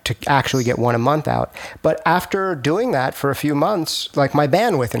get to actually get 1 a month out. But after doing that for a few months, like, my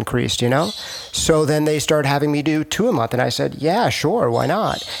bandwidth increased, So then they started having me do 2 a month, and I said, yeah, sure, why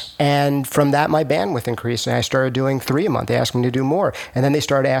not? And from that, my bandwidth increased, and I started doing 3 a month. They asked me to do more, and then they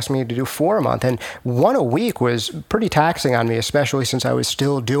started asking me to do 4 a month. And 1 a week was pretty taxing on me, especially since I was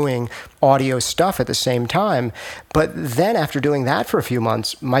still doing audio stuff at the same time. But then after doing that for a few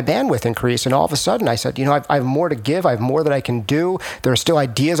months, my bandwidth increased, and all of a sudden I said, I have more to give. I have more that I can do. There are still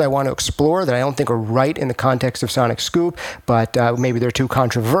ideas I want to explore that I don't think are right in the context of Sonic Scoop, but maybe they're too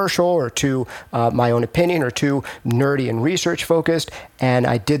controversial or too my own opinion or too nerdy and research focused. And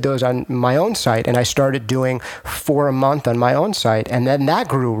I did those on my own site, and I started doing 4 a month on my own site. And then that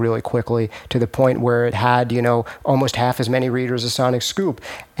grew really quickly to the point where it had, almost half as many readers as Sonic Scoop.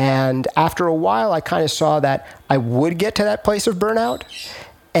 And after a while, I kind of saw that I would get to that place of burnout,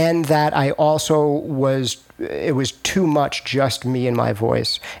 and that I also it was too much just me and my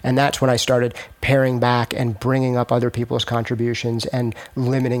voice. And that's when I started paring back and bringing up other people's contributions and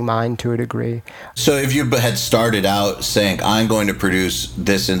limiting mine to a degree. So if you had started out saying, I'm going to produce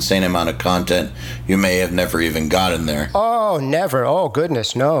this insane amount of content, you may have never even gotten there. Oh, never. Oh,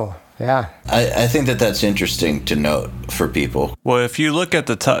 goodness, no. Yeah. I think that's interesting to note for people. Well, if you look at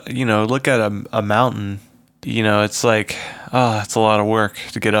look at a mountain, it's like, it's a lot of work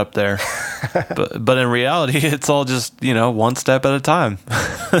to get up there. but in reality, it's all just, one step at a time.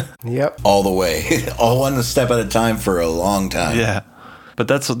 Yep. All the way. All one step at a time for a long time. Yeah. But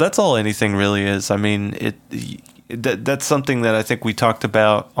that's all anything really is. I mean, that's something that I think we talked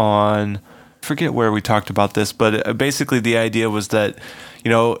about on, forget where we talked about this, but basically the idea was that,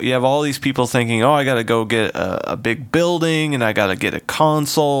 you have all these people thinking, I got to go get a big building, and I got to get a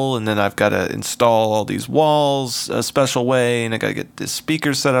console, and then I've got to install all these walls a special way, and I got to get this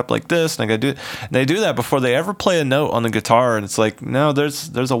speaker set up like this, and I got to do it. And they do that before they ever play a note on the guitar, and it's like, no,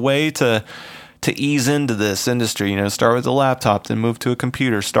 there's a way to ease into this industry. Start with a laptop, then move to a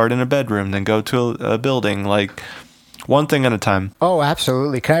computer, start in a bedroom, then go to a building, like, one thing at a time. Oh,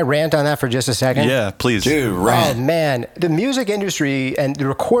 absolutely. Can I rant on that for just a second? Yeah, please. Dude, rant. Oh, man. The music industry and the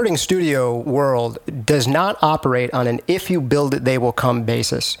recording studio world does not operate on an if you build it, they will come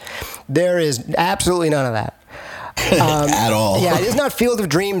basis. There is absolutely none of that. At all. Yeah, it is not Field of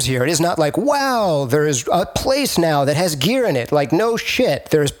Dreams here. It is not like, wow, there is a place now that has gear in it. Like, no shit.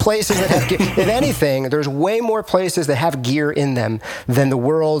 There's places that have gear. If anything, there's way more places that have gear in them than the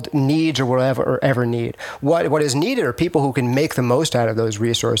world needs or will ever need. What is needed are people who can make the most out of those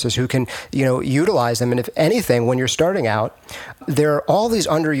resources, who can, utilize them. And if anything, when you're starting out, there are all these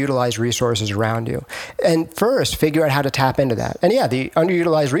underutilized resources around you. And first, figure out how to tap into that. And yeah, the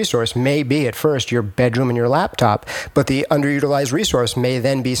underutilized resource may be at first your bedroom and your laptop, but the underutilized resource may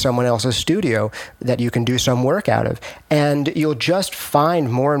then be someone else's studio that you can do some work out of. And you'll just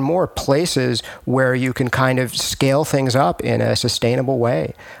find more and more places where you can kind of scale things up in a sustainable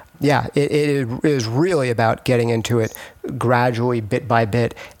way. Yeah, it is really about getting into it gradually, bit by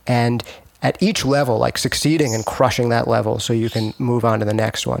bit, and at each level, like succeeding and crushing that level so you can move on to the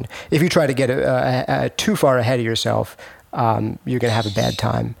next one. If you try to get too far ahead of yourself, you're going to have a bad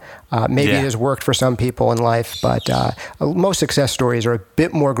time. Maybe it has worked for some people in life, but most success stories are a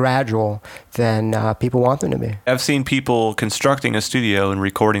bit more gradual than people want them to be. I've seen people constructing a studio and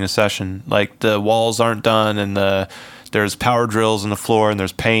recording a session. Like, the walls aren't done, and there's power drills in the floor, and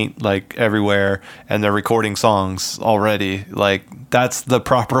there's paint like everywhere, and they're recording songs already. Like, that's the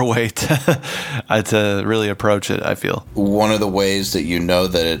proper way to really approach it, I feel. One of the ways that you know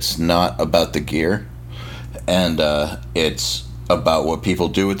that it's not about the gear and it's about what people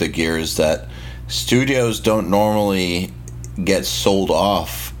do with the gear is that studios don't normally get sold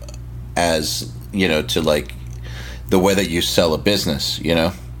off as, to like the way that you sell a business,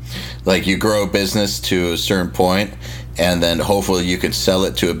 like you grow a business to a certain point and then hopefully you can sell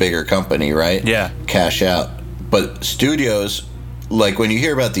it to a bigger company, right? Yeah. Cash out. But studios, like when you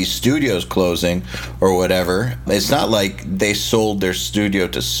hear about these studios closing or whatever, it's not like they sold their studio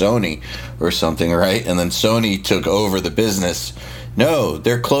to Sony or something, right? And then Sony took over the business. No,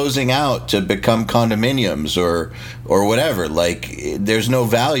 they're closing out to become condominiums or whatever. Like, there's no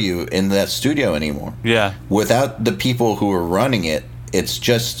value in that studio anymore. Yeah. Without the people who are running it, it's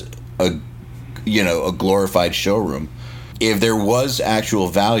just a glorified showroom. If there was actual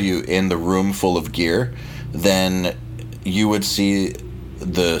value in the room full of gear, then you would see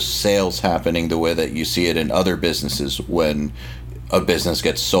the sales happening the way that you see it in other businesses when a business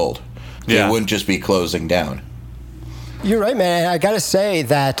gets sold. Yeah. It wouldn't just be closing down. You're right, man. I got to say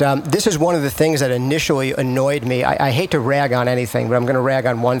that this is one of the things that initially annoyed me. I hate to rag on anything, but I'm going to rag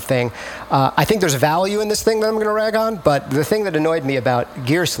on one thing. I think there's value in this thing that I'm going to rag on, but the thing that annoyed me about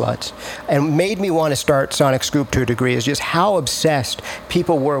Gear Sluts and made me want to start Sonic Scoop to a degree is just how obsessed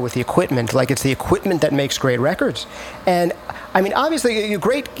people were with the equipment. Like, it's the equipment that makes great records. And I mean, obviously,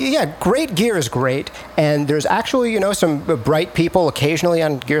 great gear is great, and there's actually, some bright people occasionally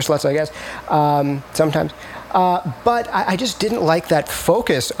on Gear Sluts, I guess, sometimes. But I just didn't like that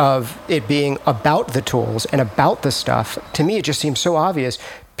focus of it being about the tools and about the stuff. To me, it just seems so obvious.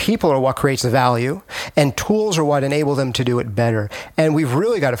 People are what creates the value, and tools are what enable them to do it better. And we've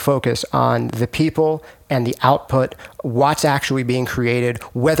really got to focus on the people and the output, what's actually being created,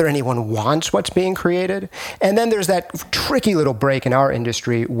 whether anyone wants what's being created. And then there's that tricky little break in our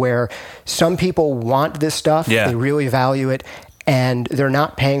industry where some people want this stuff, they really value it, and they're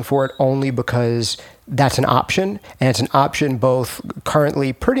not paying for it only because that's an option, and it's an option both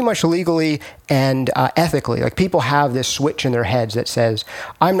currently pretty much legally and ethically. Like, people have this switch in their heads that says,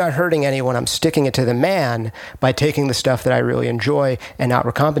 I'm not hurting anyone, I'm sticking it to the man by taking the stuff that I really enjoy and not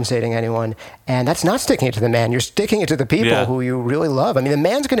recompensating anyone. And that's not sticking it to the man. You're sticking it to the people who you really love. I mean, the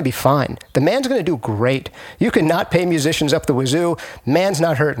man's going to be fine. The man's going to do great. You can not pay musicians up the wazoo. Man's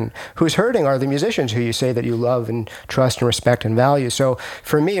not hurting. Who's hurting are the musicians who you say that you love and trust and respect and value. So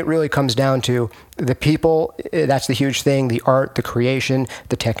for me, it really comes down to the people. That's the huge thing. The art, the creation,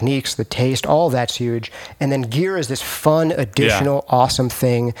 the techniques, the taste, all that's huge. And then gear is this fun, additional, awesome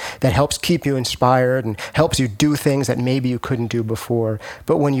thing that helps keep you inspired and helps you do things that maybe you couldn't do before.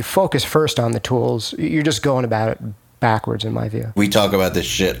 But when you focus first on the tools, you're just going about it backwards, in my view. We talk about this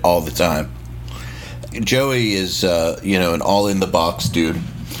shit all the time. Joey is, an all-in-the-box dude.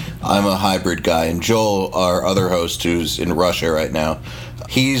 I'm a hybrid guy. And Joel, our other host, who's in Russia right now,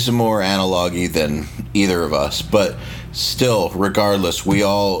 he's more analog-y than either of us. But still, regardless,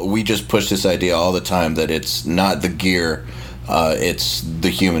 we just push this idea all the time that it's not the gear, it's the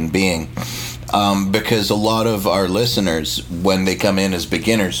human being. Because a lot of our listeners, when they come in as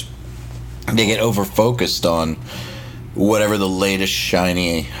beginners, they get over-focused on whatever the latest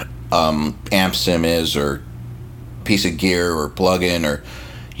shiny amp sim is, or piece of gear, or plug-in, or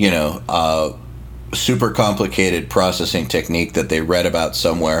super complicated processing technique that they read about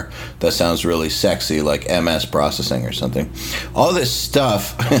somewhere that sounds really sexy, like MS processing or something. All this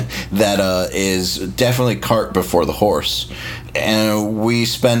stuff that is definitely cart before the horse. And we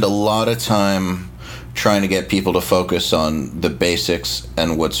spend a lot of time trying to get people to focus on the basics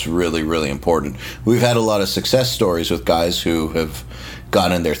and what's really, really important. We've had a lot of success stories with guys who have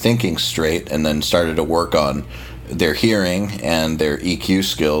gotten their thinking straight and then started to work on their hearing and their EQ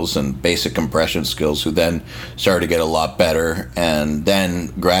skills and basic compression skills, who then started to get a lot better and then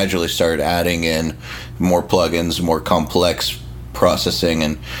gradually started adding in more plugins, more complex processing,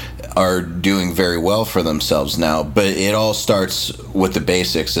 and are doing very well for themselves now. But it all starts with the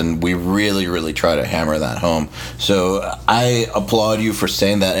basics, and we really, really try to hammer that home. So I applaud you for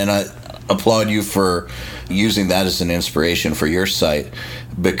saying that, and I applaud you for using that as an inspiration for your site,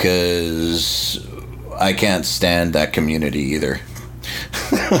 because I can't stand that community either.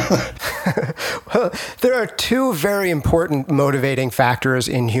 Well, there are two very important motivating factors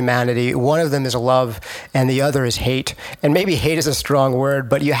in humanity. One of them is love, and the other is hate. And maybe hate is a strong word,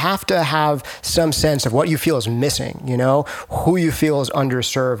 but you have to have some sense of what you feel is missing, who you feel is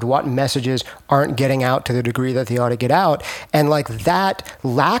underserved, what messages aren't getting out to the degree that they ought to get out. And like, that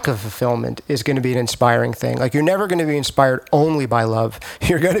lack of fulfillment is going to be an inspiring thing. Like, you're never going to be inspired only by love.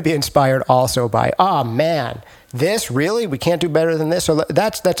 You're going to be inspired also by, man, this, really? We can't do better than this? So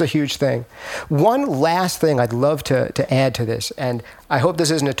that's a huge thing. One last thing I'd love to add to this, and I hope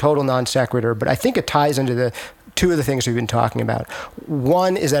this isn't a total non sequitur, but I think it ties into the two of the things we've been talking about.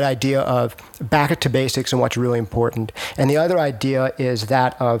 One is that idea of back to basics and what's really important. And the other idea is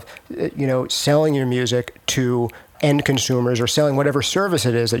that of, selling your music to end consumers, or selling whatever service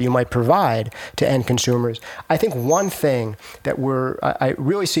it is that you might provide to end consumers. I think one thing that I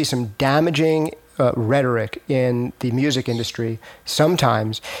really see some damaging rhetoric in the music industry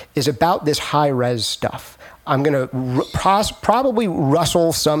sometimes is about this high-res stuff. I'm going to probably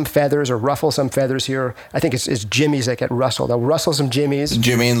rustle some feathers or ruffle some feathers here. I think it's jimmies that get rustled. I'll rustle some jimmies. Do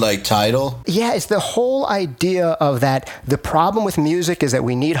you mean like Tidal? Yeah, it's the whole idea of that. The problem with music is that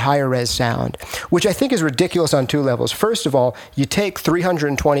we need higher res sound, which I think is ridiculous on two levels. First of all, you take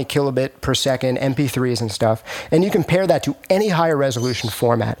 320 kilobit per second MP3s and stuff, and you compare that to any higher resolution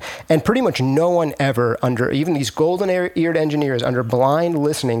format. And pretty much no one ever, under even these golden-eared engineers, under blind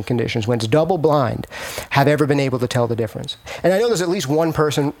listening conditions, when it's double blind, have ever been able to tell the difference. And I know there's at least one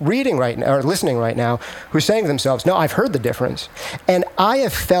person reading right now, or listening right now, who's saying to themselves, no, I've heard the difference. And I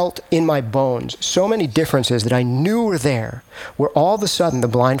have felt in my bones so many differences that I knew were there, where all of a sudden the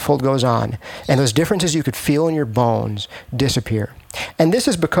blindfold goes on, and those differences you could feel in your bones disappear. And this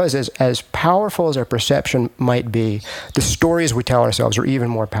is because as powerful as our perception might be, the stories we tell ourselves are even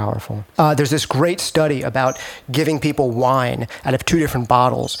more powerful. There's this great study about giving people wine out of two different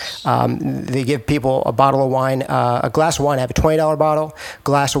bottles. They give people a bottle of wine, a glass of wine out of a $20 bottle,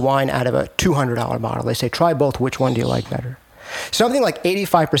 glass of wine out of a $200 bottle. They say, try both. Which one do you like better? Something like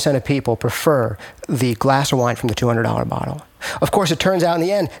 85% of people prefer the glass of wine from the $200 bottle. Of course, it turns out in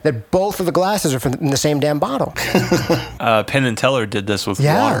the end that both of the glasses are from the same damn bottle. Penn and Teller did this with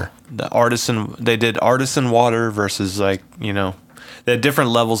water. They did artisan water versus they had different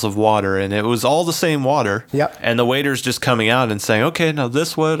levels of water, and it was all the same water. Yep. And the waiter's just coming out and saying, okay, now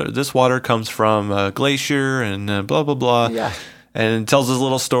this water comes from a glacier and blah, blah, blah. Yeah. And tells his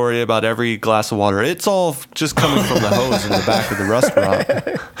little story about every glass of water. It's all just coming from the hose in the back of the restaurant.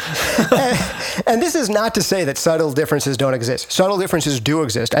 And this is not to say that subtle differences don't exist. Subtle differences do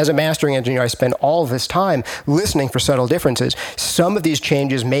exist. As a mastering engineer, I spend all of this time listening for subtle differences. Some of these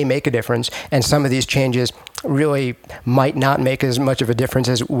changes may make a difference, and some of these changes really might not make as much of a difference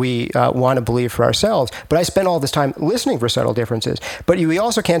as we want to believe for ourselves. But I spend all this time listening for subtle differences. But we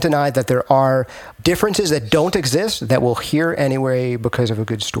also can't deny that there are differences that don't exist that we'll hear anyway because of a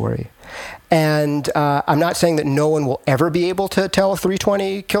good story. And I'm not saying that no one will ever be able to tell a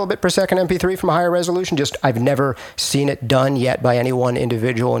 320 kilobit per second MP3 from a higher resolution. Just I've never seen it done yet by any one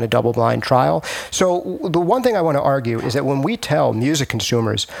individual in a double-blind trial. So the one thing I want to argue is that when we tell music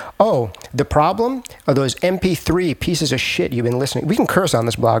consumers, oh, the problem are those MP3 pieces of shit you've been listening. We can curse on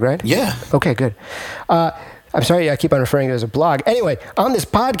this blog, right? Yeah. Okay, good. I'm sorry I keep on referring to it as a blog. Anyway, on this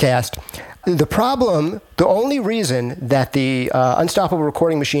podcast, the only reason that the Unstoppable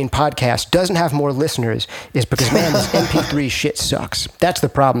Recording Machine podcast doesn't have more listeners is because, man, this MP3 shit sucks. That's the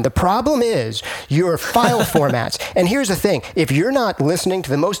problem. The problem is your file formats. And here's the thing. If you're not listening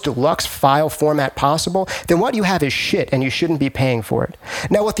to the most deluxe file format possible, then what you have is shit, and you shouldn't be paying for it.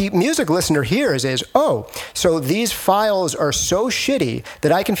 Now, what the music listener hears is, oh, so these files are so shitty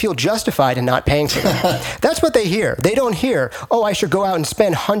that I can feel justified in not paying for them. That's what they hear. They don't hear, oh, I should go out and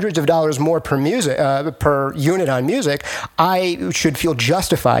spend hundreds of dollars more per unit on music. I should feel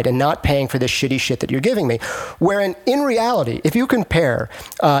justified in not paying for this shitty shit that you're giving me. Wherein, in reality, if you compare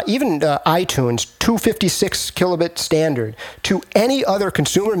even iTunes 256 kilobit standard to any other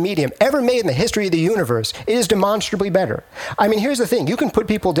consumer medium ever made in the history of the universe, it is demonstrably better. I mean, here's the thing. You can put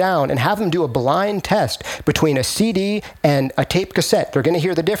people down and have them do a blind test between a CD and a tape cassette. They're going to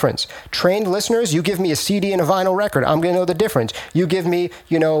hear the difference. Trained listeners, you give me a CD and a vinyl record, I'm going to know the difference. You give me,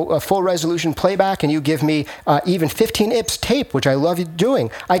 a full resolution playback, and you give me even 15 IPS tape, which I love doing,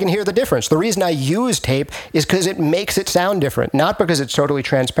 I can hear the difference. The reason I use tape is because it makes it sound different, not because it's totally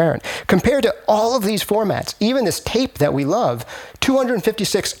transparent. Compared to all of these formats, even this tape that we love,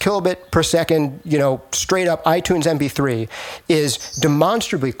 256 kilobit per second, straight up iTunes MP3 is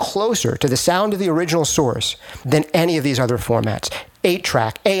demonstrably closer to the sound of the original source than any of these other formats.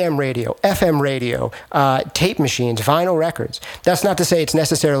 8-track, AM radio, FM radio, tape machines, vinyl records. That's not to say it's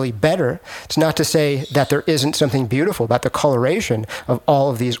necessarily better. It's not to say that there isn't something beautiful about the coloration of all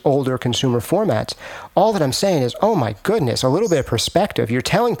of these older consumer formats. All that I'm saying is, oh my goodness, a little bit of perspective. You're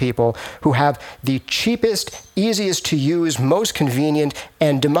telling people who have the cheapest, easiest to use, most convenient,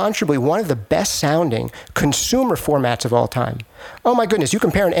 and demonstrably one of the best sounding consumer formats of all time. Oh my goodness, you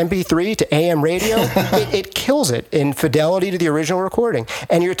compare an MP3 to AM radio, it kills it in fidelity to the original recording.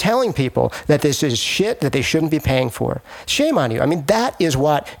 And you're telling people that this is shit that they shouldn't be paying for. Shame on you. I mean, that is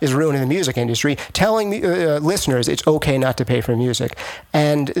what is ruining the music industry, telling listeners it's okay not to pay for music.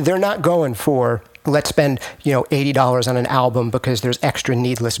 And they're not going for let's spend, $80 on an album because there's extra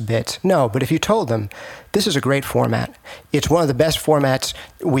needless bits. No, but if you told them, this is a great format. It's one of the best formats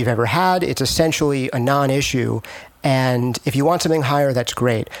we've ever had. It's essentially a non-issue. And if you want something higher, that's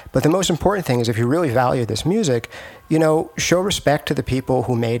great. But the most important thing is if you really value this music, show respect to the people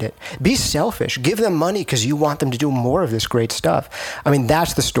who made it. Be selfish. Give them money because you want them to do more of this great stuff. I mean,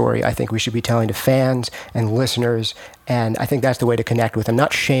 that's the story I think we should be telling to fans and listeners. And I think that's the way to connect with them,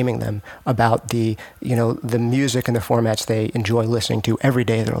 not shaming them about the music and the formats they enjoy listening to every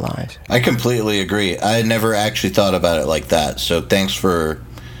day of their lives. I completely agree. I had never actually thought about it like that. So thanks for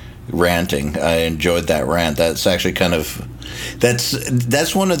ranting. I enjoyed that rant. That's actually kind of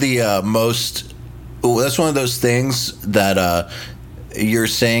that's one of the that's one of those things that you're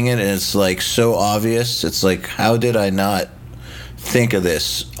saying it and it's like so obvious. It's like, how did I not think of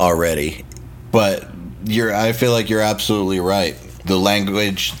this already? But I feel like you're absolutely right. The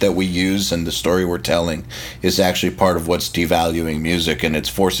language that we use and the story we're telling is actually part of what's devaluing music, and it's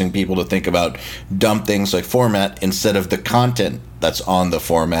forcing people to think about dumb things like format instead of the content that's on the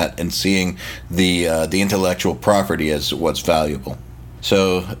format and seeing the intellectual property as what's valuable.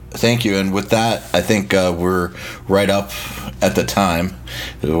 So thank you. And with that, I think we're right up at the time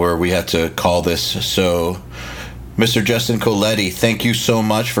where we have to call this. So Mr. Justin Coletti, thank you so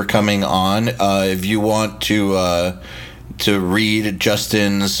much for coming on. If you want to read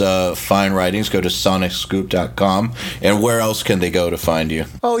Justin's fine writings, go to sonicscoop.com. And where else can they go to find you?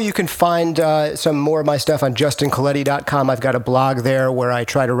 Oh, you can find some more of my stuff on justincoletti.com. I've got a blog there where I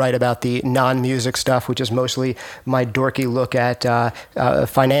try to write about the non-music stuff, which is mostly my dorky look at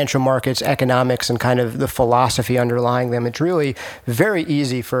financial markets, economics, and kind of the philosophy underlying them. It's really very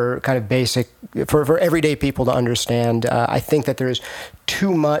easy for kind of basic, for everyday people to understand. I think that there's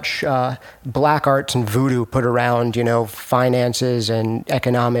too much black arts and voodoo put around, finances and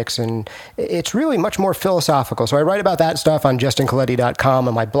economics, and it's really much more philosophical. So I write about that stuff on justincoletti.com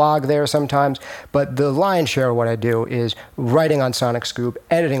and my blog there sometimes, but the lion's share of what I do is writing on Sonic Scoop,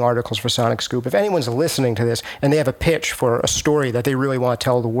 editing articles for Sonic Scoop. If anyone's listening to this and they have a pitch for a story that they really want to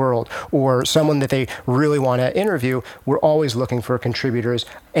tell the world or someone that they really want to interview, we're always looking for contributors.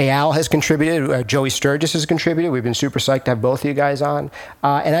 Eyal has contributed, Joey Sturgis has contributed. We've been super psyched to have both of you guys on.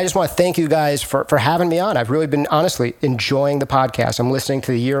 And I just want to thank you guys for having me on. I've really been, honestly, enjoying the podcast. I'm listening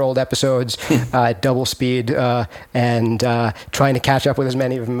to the year-old episodes at double speed and trying to catch up with as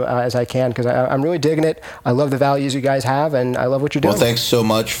many of them as I can because I'm really digging it. I love the values you guys have, and I love what you're doing. Well, thanks so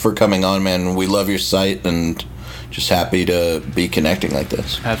much for coming on, man. We love your site and just happy to be connecting like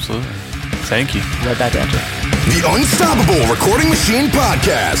this. Absolutely. Thank you. Right back at you. The Unstoppable Recording Machine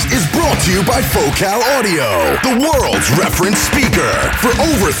Podcast is brought to you by Focal Audio, the world's reference speaker. For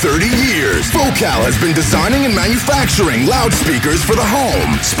over 30 years, Focal has been designing and manufacturing loudspeakers for the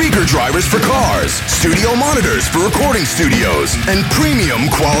home, speaker drivers for cars, studio monitors for recording studios, and premium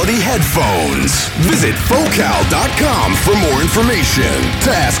quality headphones. Visit Focal.com for more information.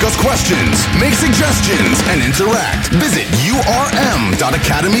 To ask us questions, make suggestions, and interact, visit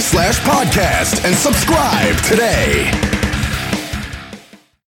urm.academy/podcast and subscribe today.